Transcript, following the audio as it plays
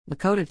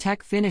Lakota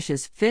Tech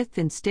finishes 5th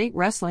in state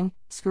wrestling,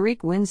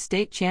 Scherich wins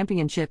state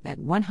championship at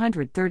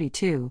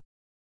 132.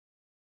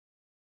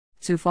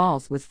 Sioux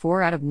Falls, with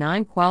 4 out of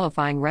 9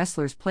 qualifying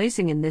wrestlers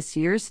placing in this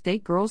year's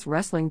state girls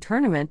wrestling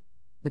tournament,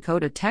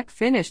 Lakota Tech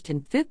finished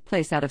in 5th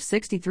place out of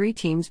 63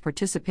 teams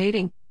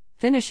participating,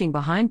 finishing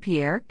behind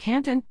Pierre,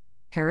 Canton,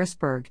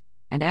 Harrisburg,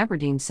 and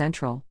Aberdeen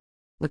Central.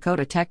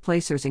 Lakota Tech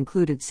placers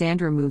included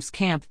Sandra Moves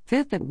Camp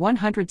 5th at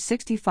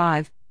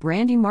 165,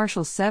 Brandy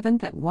Marshall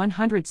 7th at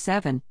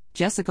 107,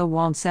 Jessica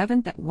Waln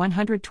 7th at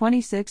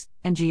 126,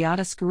 and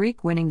Giada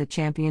Scherich winning the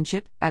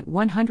championship at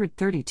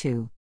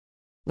 132.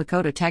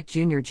 Lakota Tech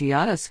junior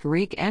Giada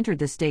Scherich entered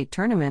the state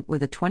tournament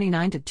with a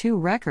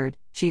 29-2 record.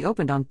 She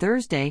opened on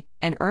Thursday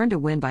and earned a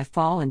win by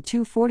fall in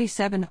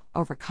 2:47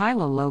 over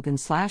Kyla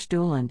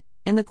Logan/Dooland.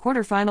 In the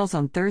quarterfinals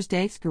on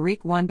Thursday,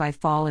 Scherich won by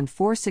fall in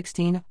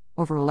 4:16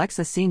 over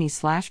Alexa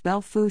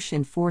Sini/Belle Fouche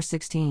in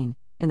 4:16.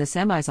 In the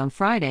semis on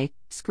Friday,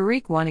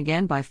 Scherich won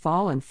again by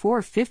fall in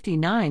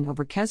 4:59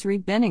 over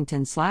Kesri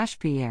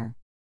Bennington/Pierre.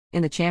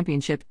 In the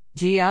championship,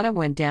 Giada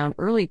went down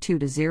early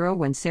 2-0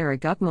 when Sarah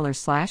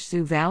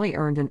Guckmiller/Sioux Valley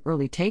earned an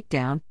early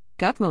takedown.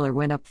 Guckmiller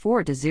went up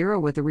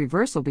 4-0 with a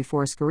reversal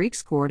before Scherich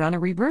scored on a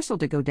reversal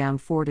to go down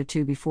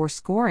 4-2 before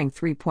scoring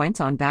 3 points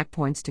on back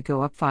points to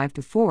go up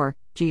 5-4.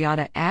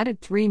 Giada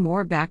added 3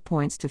 more back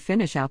points to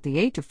finish out the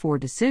 8-4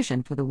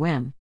 decision for the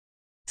win.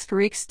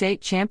 Scherich's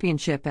state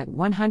championship at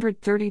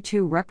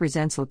 132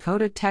 represents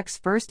Lakota Tech's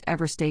first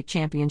ever state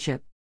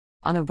championship.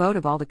 On a vote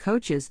of all the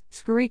coaches,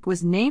 Scherich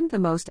was named the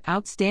most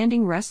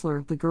outstanding wrestler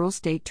of the girls'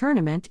 state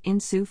tournament in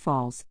Sioux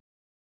Falls.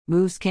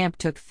 Moves Camp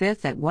took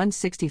 5th at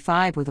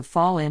 165 with a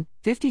fall in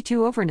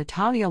 52 over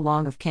Natalia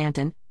Long of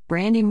Canton.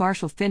 Brandy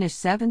Marshall finished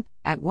 7th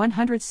at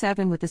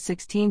 107 with a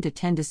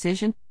 16-10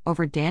 decision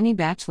over Danny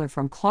Batchelor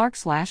from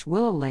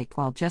Clark/Willow Lake,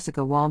 while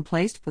Jessica Waln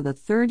placed for the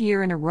 3rd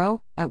year in a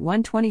row at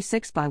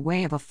 126 by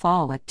way of a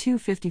fall at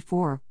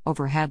 254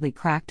 over Hadley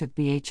Cracked of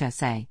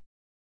BHSA.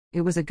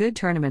 It was a good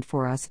tournament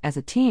for us as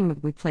a team.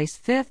 We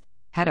placed 5th,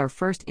 had our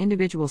first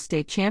individual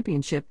state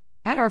championship,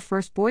 had our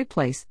first boy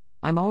place.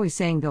 I'm always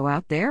saying go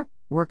out there,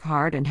 work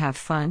hard and have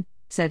fun,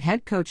 said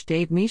head coach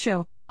Dave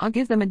Michaud. I'll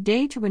give them a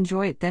day to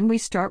enjoy it, then we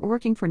start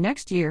working for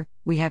next year.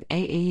 We have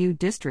AAU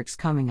districts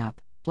coming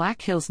up,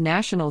 Black Hills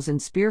Nationals in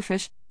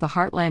Spearfish, the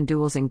Heartland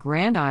Duels in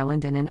Grand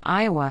Island and in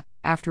Iowa.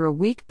 After a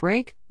week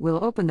break,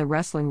 we'll open the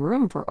wrestling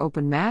room for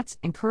open mats,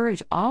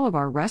 encourage all of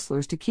our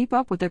wrestlers to keep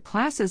up with their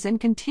classes and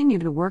continue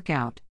to work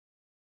out.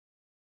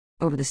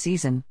 Over the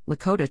season,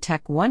 Lakota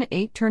Tech won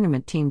 8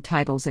 tournament team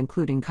titles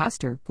including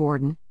Custer,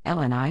 Gordon,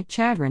 LNI,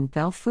 Chadron,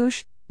 Belle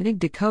Fouche, Mid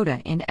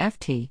Dakota and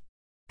FT.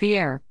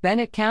 Pierre,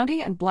 Bennett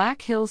County and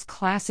Black Hills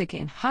Classic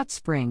in Hot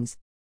Springs.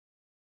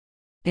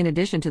 In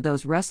addition to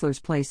those wrestlers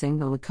placing,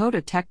 the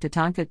Lakota Tech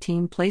Tatanka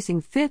team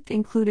placing 5th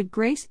included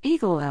Grace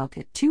Eagle Elk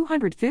at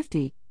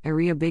 250,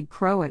 Aria Big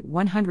Crow at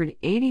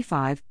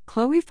 185,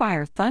 Chloe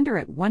Fire Thunder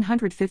at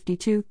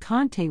 152,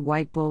 Conte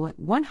White Bull at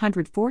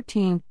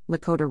 114,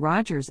 Lakota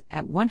Rogers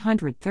at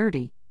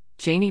 130,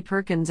 Janie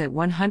Perkins at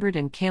 100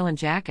 and Kaylin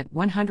Jack at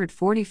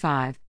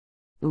 145.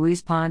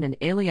 Louise Pond and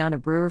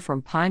Eliana Brewer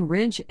from Pine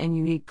Ridge and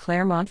Unique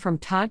Claremont from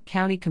Todd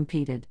County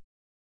competed.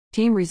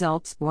 Team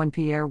results: 1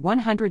 Pierre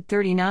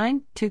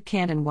 139, 2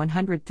 Canton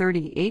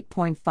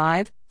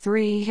 138.5,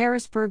 3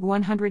 Harrisburg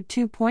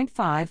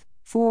 102.5,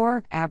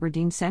 4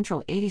 Aberdeen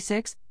Central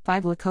 86,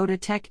 5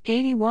 Lakota Tech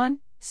 81,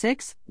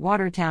 6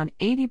 Watertown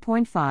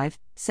 80.5,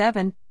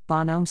 7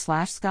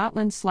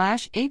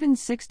 Bonhomme/Scotland/Avon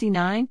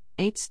 69,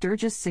 8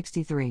 Sturgis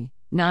 63.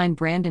 9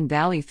 Brandon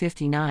Valley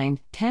 59,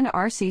 10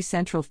 RC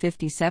Central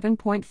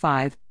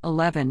 57.5,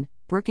 11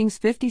 Brookings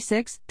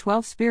 56,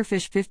 12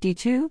 Spearfish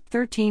 52,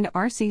 13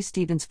 RC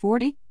Stevens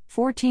 40,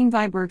 14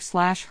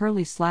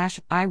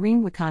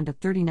 Viborg/Hurley/Irene Wakanda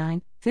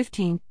 39,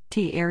 15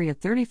 T Area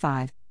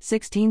 35,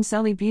 16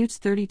 Sully Buttes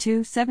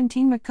 32,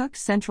 17 McCook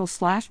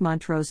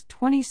Central/Montrose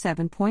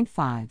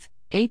 27.5,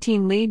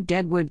 18 Lead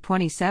Deadwood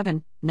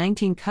 27,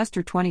 19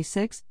 Custer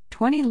 26,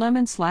 20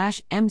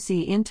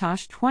 Lemon/MC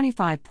Intosh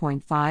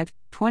 25.5,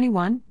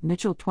 21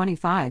 Mitchell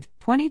 25,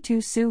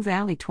 22 Sioux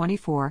Valley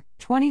 24,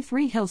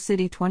 23 Hill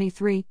City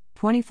 23,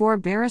 24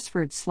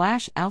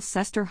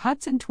 Beresford/Alcester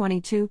Hudson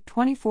 22,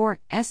 24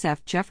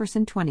 SF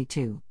Jefferson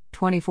 22,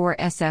 24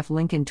 SF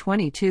Lincoln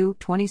 22,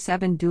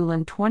 27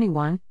 Doolan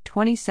 21,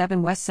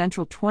 27 West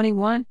Central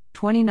 21,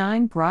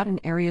 29 Groton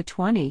Area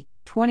 20,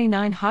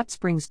 29 Hot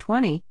Springs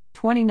 20,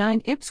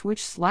 29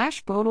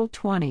 Ipswich/Bodle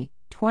 20,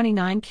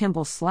 29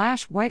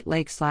 Kimball/White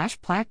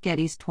Lake/Platte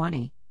Geddes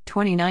 20,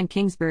 29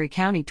 Kingsbury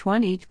County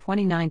 20,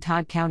 29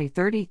 Todd County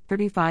 30,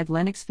 35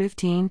 Lenox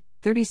 15,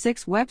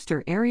 36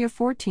 Webster Area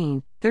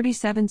 14,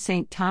 37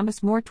 St.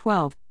 Thomas More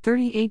 12,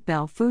 38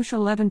 Belle Fouche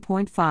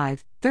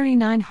 11.5,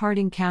 39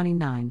 Harding County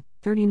 9,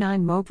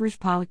 39 Mobridge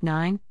Pollock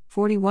 9,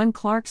 41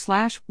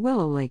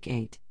 Clark/Willow Lake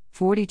 8,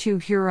 42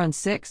 Huron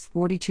 6,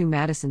 42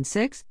 Madison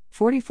 6,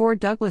 44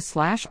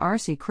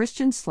 Douglas/RC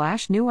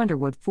Christian/New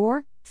Underwood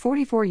 4,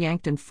 44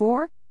 Yankton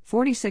 4,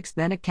 46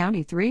 Bennett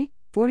County 3,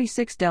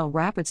 46 Dell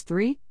Rapids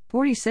 3,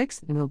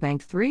 46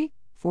 Millbank 3,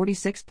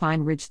 46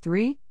 Pine Ridge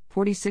 3,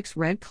 46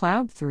 Red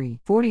Cloud 3,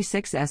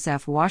 46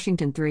 SF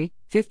Washington 3,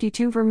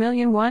 52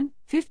 Vermilion 1,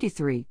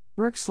 53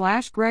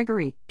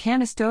 Burke/Gregory,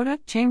 Canastota,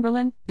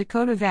 Chamberlain,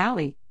 Dakota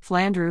Valley,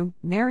 Flandreau,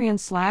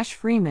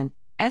 Marion/Freeman,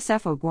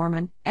 SF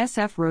O'Gorman,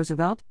 SF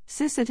Roosevelt,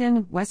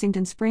 Sisseton,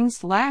 Wessington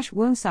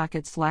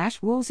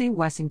Springs/Woonsocket/Woolsey,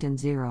 Wessington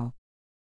 0.